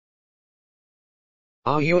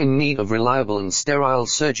Are you in need of reliable and sterile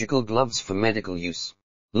surgical gloves for medical use?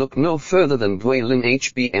 Look no further than Dualin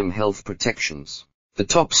HBM Health Protections, the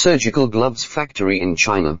top surgical gloves factory in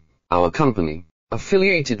China. Our company,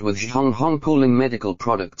 affiliated with Zhonghong Pulin Medical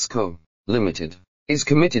Products Co., Limited, is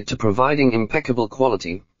committed to providing impeccable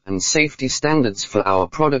quality and safety standards for our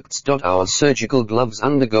products. Our surgical gloves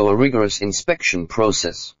undergo a rigorous inspection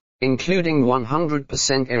process, including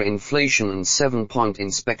 100% air inflation and 7-point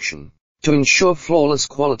inspection, to ensure flawless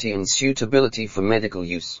quality and suitability for medical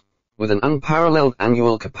use. With an unparalleled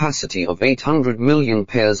annual capacity of 800 million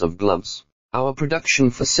pairs of gloves, our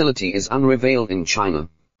production facility is unrivaled in China.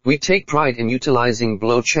 We take pride in utilizing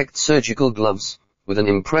blow-checked surgical gloves, with an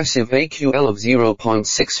impressive AQL of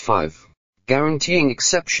 0.65, guaranteeing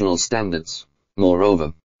exceptional standards.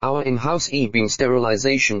 Moreover, our in-house e-beam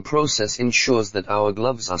sterilization process ensures that our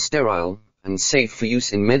gloves are sterile and safe for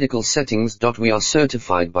use in medical settings. We are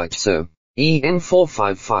certified by TSER, EN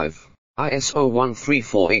 455, ISO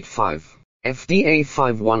 13485, FDA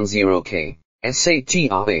 510K,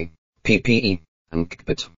 SATRA, PPE, and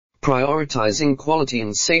CPT, prioritizing quality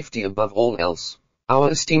and safety above all else. Our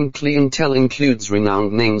esteemed clientele includes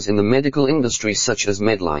renowned names in the medical industry such as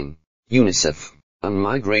Medline, UNICEF, and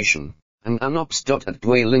Migration, and UNOPS. At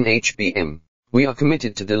Dualin HBM, we are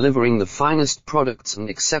committed to delivering the finest products and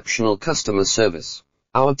exceptional customer service.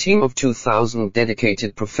 Our team of 2,000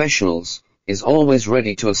 dedicated professionals is always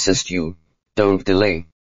ready to assist you. Don't delay.